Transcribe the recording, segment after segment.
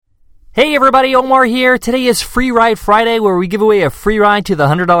Hey everybody, Omar here. Today is Free Ride Friday, where we give away a free ride to the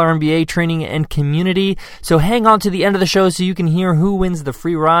 $100 MBA training and community. So hang on to the end of the show so you can hear who wins the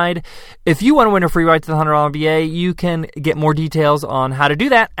free ride. If you want to win a free ride to the $100 MBA, you can get more details on how to do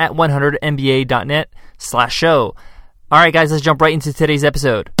that at 100mba.net/show. All right, guys, let's jump right into today's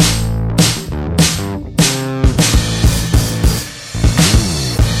episode.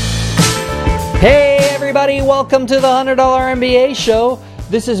 Hey everybody, welcome to the $100 MBA show.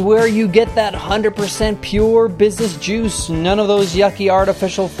 This is where you get that 100% pure business juice, none of those yucky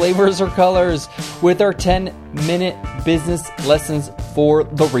artificial flavors or colors, with our 10-minute business lessons for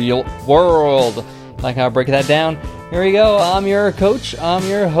the real world. Like how I break that down? Here we go. I'm your coach, I'm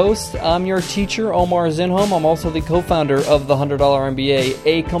your host, I'm your teacher, Omar Zinholm. I'm also the co-founder of the $100 MBA,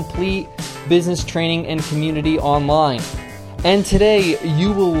 a complete business training and community online. And today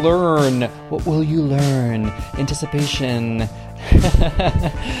you will learn, what will you learn? Anticipation.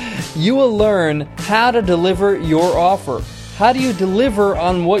 You will learn how to deliver your offer. How do you deliver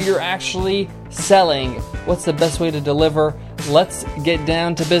on what you're actually selling? What's the best way to deliver? Let's get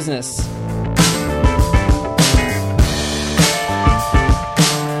down to business.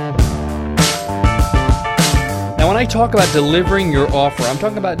 Now, when I talk about delivering your offer, I'm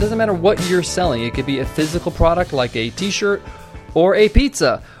talking about, it doesn't matter what you're selling. It could be a physical product like a t-shirt or a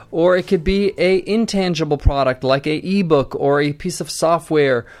pizza. Or it could be an intangible product like an ebook or a piece of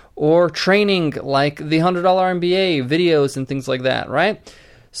software or training like the $100 MBA videos and things like that, right?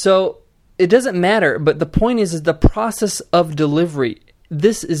 So it doesn't matter, but the point is the process of delivery.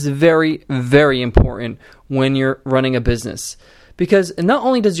 This is very, very important when you're running a business, because not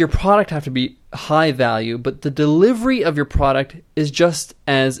only does your product have to be high value, but the delivery of your product is just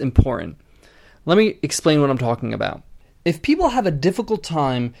as important. Let me explain what I'm talking about. If people have a difficult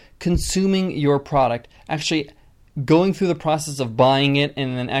time consuming your product, actually going through the process of buying it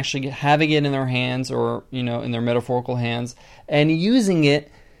and then actually having it in their hands or, in their metaphorical hands and using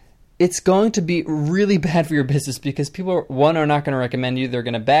it, it's going to be really bad for your business because people, are not going to recommend you. They're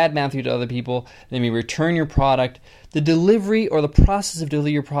going to badmouth you to other people. They may return your product. The delivery or the process of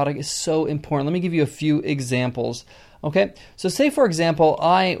delivering your product is so important. Let me give you a few examples. Okay, so say for example,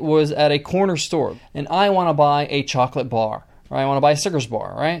 I was at a corner store and I want to buy a chocolate bar, or I want to buy a Snickers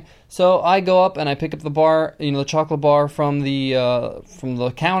bar, right? So I go up and I pick up the bar, the chocolate bar from the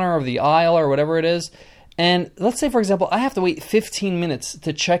counter of the aisle or whatever it is, and let's say for example, I have to wait 15 minutes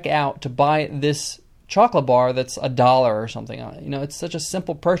to check out to buy this chocolate bar that's $1 or something. It's such a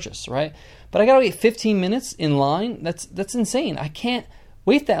simple purchase, right? But I gotta wait 15 minutes in line. That's insane. I can't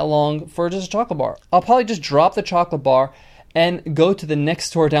wait that long for just a chocolate bar. I'll probably just drop the chocolate bar and go to the next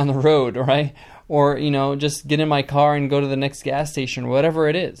store down the road, right? Or, just get in my car and go to the next gas station, whatever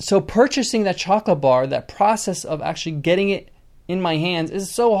it is. So purchasing that chocolate bar, that process of actually getting it in my hands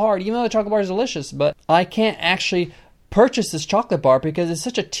is so hard. Even though the chocolate bar is delicious, but I can't actually purchase this chocolate bar because it's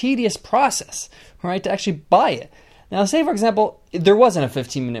such a tedious process, right, to actually buy it. Now, say, for example, there wasn't a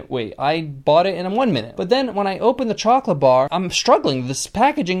 15-minute wait. I bought it in 1 minute. But then when I open the chocolate bar, I'm struggling. This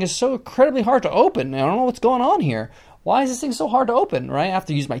packaging is so incredibly hard to open. I don't know what's going on here. Why is this thing so hard to open, right? I have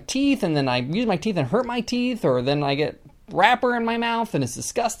to use my teeth, and then I use my teeth and hurt my teeth, or then I get wrapper in my mouth, and it's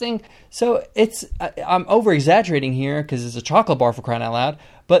disgusting. So I'm over-exaggerating here because it's a chocolate bar, for crying out loud.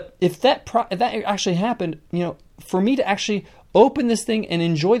 But if that actually happened, for me to actually open this thing and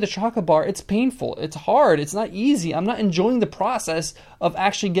enjoy the chocolate bar, it's painful, it's hard, it's not easy. I'm not enjoying the process of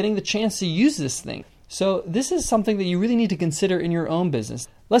actually getting the chance to use this thing. So this is something that you really need to consider in your own business.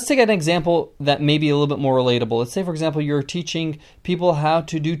 Let's take an example that may be a little bit more relatable. Let's say, for example, you're teaching people how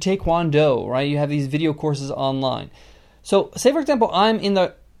to do Taekwondo, right? You have these video courses online. So say, for example, I'm in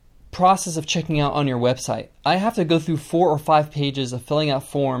the process of checking out on your website. I have to go through 4 or 5 pages of filling out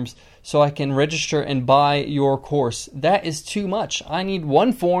forms so I can register and buy your course. That is too much. I need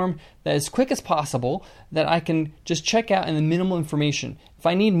one form that is quick as possible that I can just check out in the minimal information. If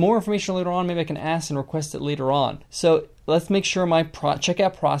I need more information later on, maybe I can ask and request it later on. So let's make sure my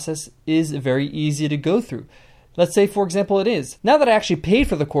checkout process is very easy to go through. Let's say, for example, it is. Now that I actually paid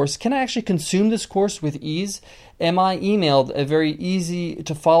for the course, can I actually consume this course with ease? Am I emailed a very easy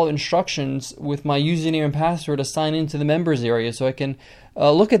to follow instructions with my username and password to sign into the members area so I can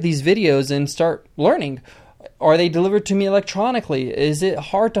look at these videos and start learning? Are they delivered to me electronically? Is it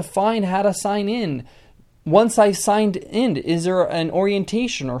hard to find how to sign in? Once I signed in, is there an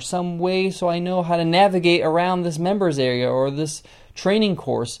orientation or some way so I know how to navigate around this members area or this training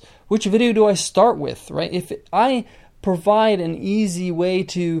course? Which video do I start with, right? If I provide an easy way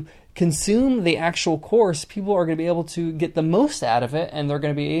to consume the actual course, people are going to be able to get the most out of it, and they're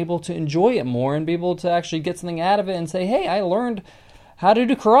going to be able to enjoy it more and be able to actually get something out of it and say, hey, I learned how to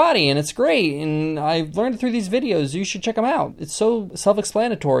do karate, and it's great, and I've learned it through these videos. You should check them out. It's so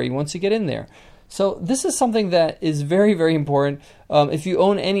self-explanatory once you get in there. So this is something that is very, very important. If you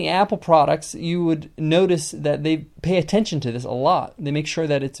own any Apple products, you would notice that they pay attention to this a lot. They make sure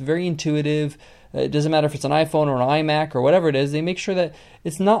that it's very intuitive. It doesn't matter if it's an iPhone or an iMac or whatever it is. They make sure that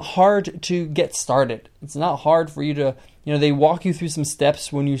it's not hard to get started. It's not hard for you to, they walk you through some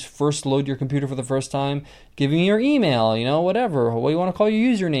steps when you first load your computer for the first time, giving you your email, whatever, what you want to call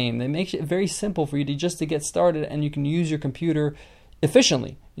your username. They make it very simple for you to get started, and you can use your computer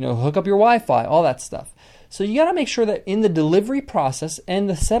efficiently. Hook up your Wi-Fi, all that stuff. So you got to make sure that in the delivery process and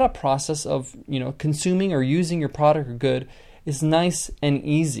the setup process of, consuming or using your product or good is nice and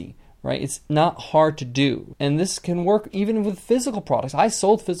easy, right? It's not hard to do. And this can work even with physical products. I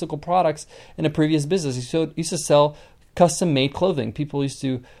sold physical products in a previous business. I used to sell custom-made clothing. People used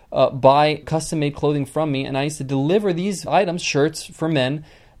to buy custom-made clothing from me, and I used to deliver these items, shirts for men,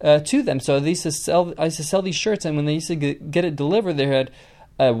 to them. So I used to sell these shirts, and when they used to get it delivered, they had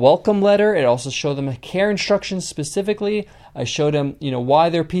a welcome letter. It also showed them care instructions specifically. I showed them, why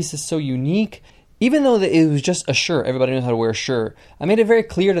their piece is so unique. Even though it was just a shirt, everybody knows how to wear a shirt. I made it very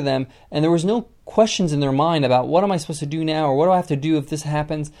clear to them, and there was no questions in their mind about what am I supposed to do now, or what do I have to do if this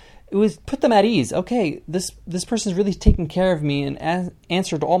happens. It was put them at ease. Okay, this person's really taking care of me and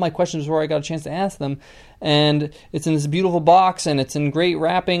answered all my questions before I got a chance to ask them. And it's in this beautiful box, and it's in great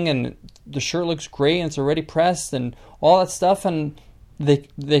wrapping, and the shirt looks great, and it's already pressed, and all that stuff. And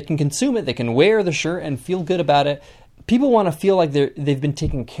they can consume it. They can wear the shirt and feel good about it. People want to feel like they've been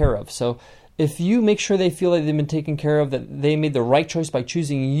taken care of. So if you make sure they feel like they've been taken care of, that they made the right choice by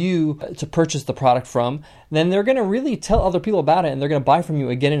choosing you to purchase the product from, then they're going to really tell other people about it, and they're going to buy from you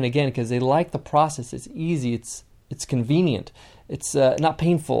again and again because they like the process. It's easy. It's convenient. It's not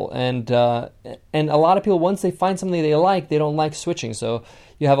painful. And a lot of people, once they find something they like, they don't like switching. So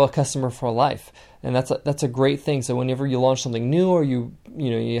you have a customer for life. And that's a great thing. So whenever you launch something new, or you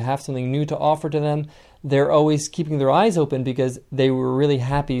have something new to offer to them, they're always keeping their eyes open because they were really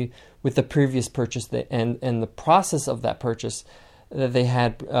happy with the previous purchase and the process of that purchase that they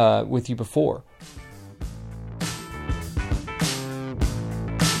had with you before.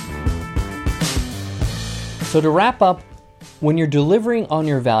 So to wrap up, when you're delivering on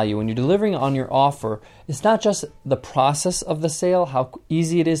your value, when you're delivering on your offer, it's not just the process of the sale, how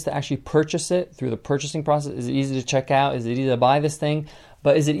easy it is to actually purchase it through the purchasing process. Is it easy to check out? Is it easy to buy this thing?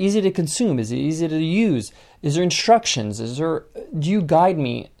 But is it easy to consume? Is it easy to use? Is there instructions? Do you guide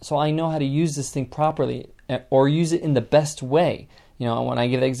me so I know how to use this thing properly or use it in the best way? When I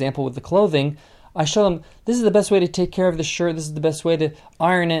give the example with the clothing, I show them this is the best way to take care of the shirt. This is the best way to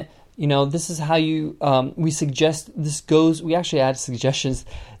iron it. This is how you, we suggest this goes, we actually add suggestions.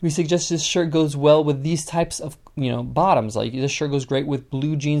 We suggest this shirt goes well with these types of, bottoms. Like this shirt goes great with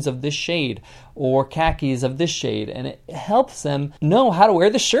blue jeans of this shade or khakis of this shade. And it helps them know how to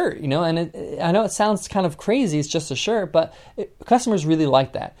wear the shirt, and I know it sounds kind of crazy. It's just a shirt, but customers really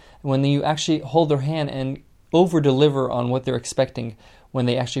like that. When you actually hold their hand and over-deliver on what they're expecting when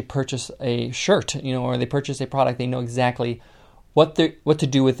they actually purchase a shirt, or they purchase a product, they know exactly what to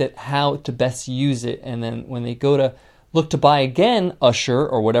do with it, how to best use it, and then when they go to look to buy again a shirt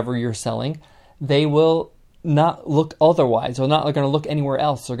or whatever you're selling, they will not look otherwise. They're not going to look anywhere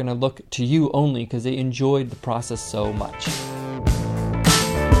else. They're going to look to you only because they enjoyed the process so much.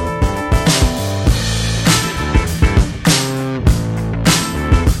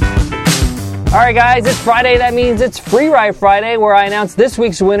 All right, guys, it's Friday. That means it's Free Ride Friday, where I announce this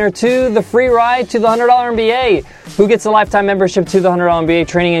week's winner to the free ride to the $100 MBA. Who gets a lifetime membership to the $100 MBA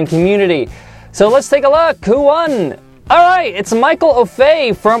training and community? So let's take a look. Who won? All right, it's Michael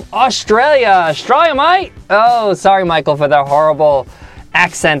O'Fay from Australia. Australia, mate. Oh, sorry, Michael, for that horrible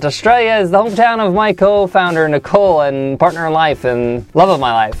accent. Australia is the hometown of my co-founder, Nicole, and partner in life and love of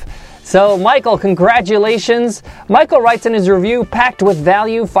my life. So, Michael, congratulations. Michael writes in his review, packed with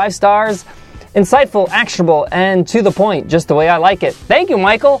value, 5 stars. Insightful, actionable, and to the point, just the way I like it. Thank you,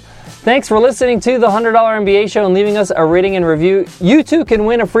 Michael. Thanks for listening to the $100 MBA show and leaving us a rating and review. You too can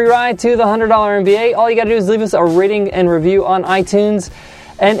win a free ride to the $100 MBA. All you got to do is leave us a rating and review on iTunes.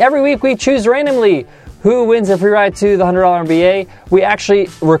 And every week we choose randomly who wins a free ride to the $100 MBA. We actually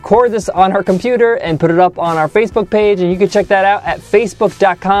record this on our computer and put it up on our Facebook page, and you can check that out at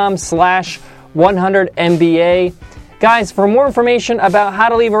facebook.com/100MBA. Guys, for more information about how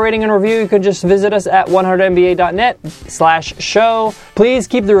to leave a rating and review, you can just visit us at 100mba.net/show. Please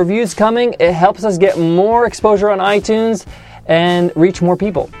keep the reviews coming. It helps us get more exposure on iTunes and reach more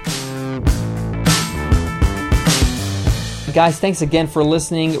people. Guys, thanks again for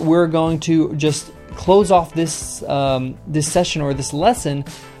listening. We're going to just close off this this session or this lesson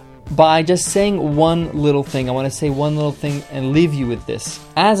by just saying one little thing. I want to say one little thing and leave you with this.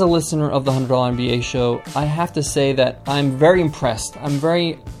 As a listener of the $100 MBA show, I have to say that I'm very impressed. I'm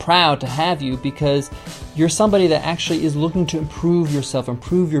very proud to have you because you're somebody that actually is looking to improve yourself,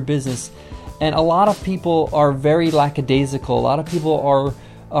 improve your business. And a lot of people are very lackadaisical. A lot of people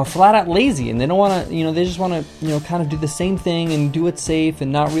are flat out lazy, and they don't want to, they just want to, kind of do the same thing and do it safe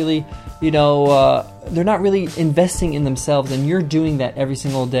and not really, they're not really investing in themselves, and you're doing that every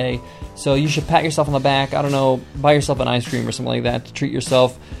single day. So you should pat yourself on the back. I don't know, buy yourself an ice cream or something like that to treat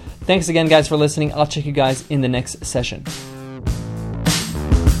yourself. Thanks again, guys, for listening. I'll check you guys in the next session.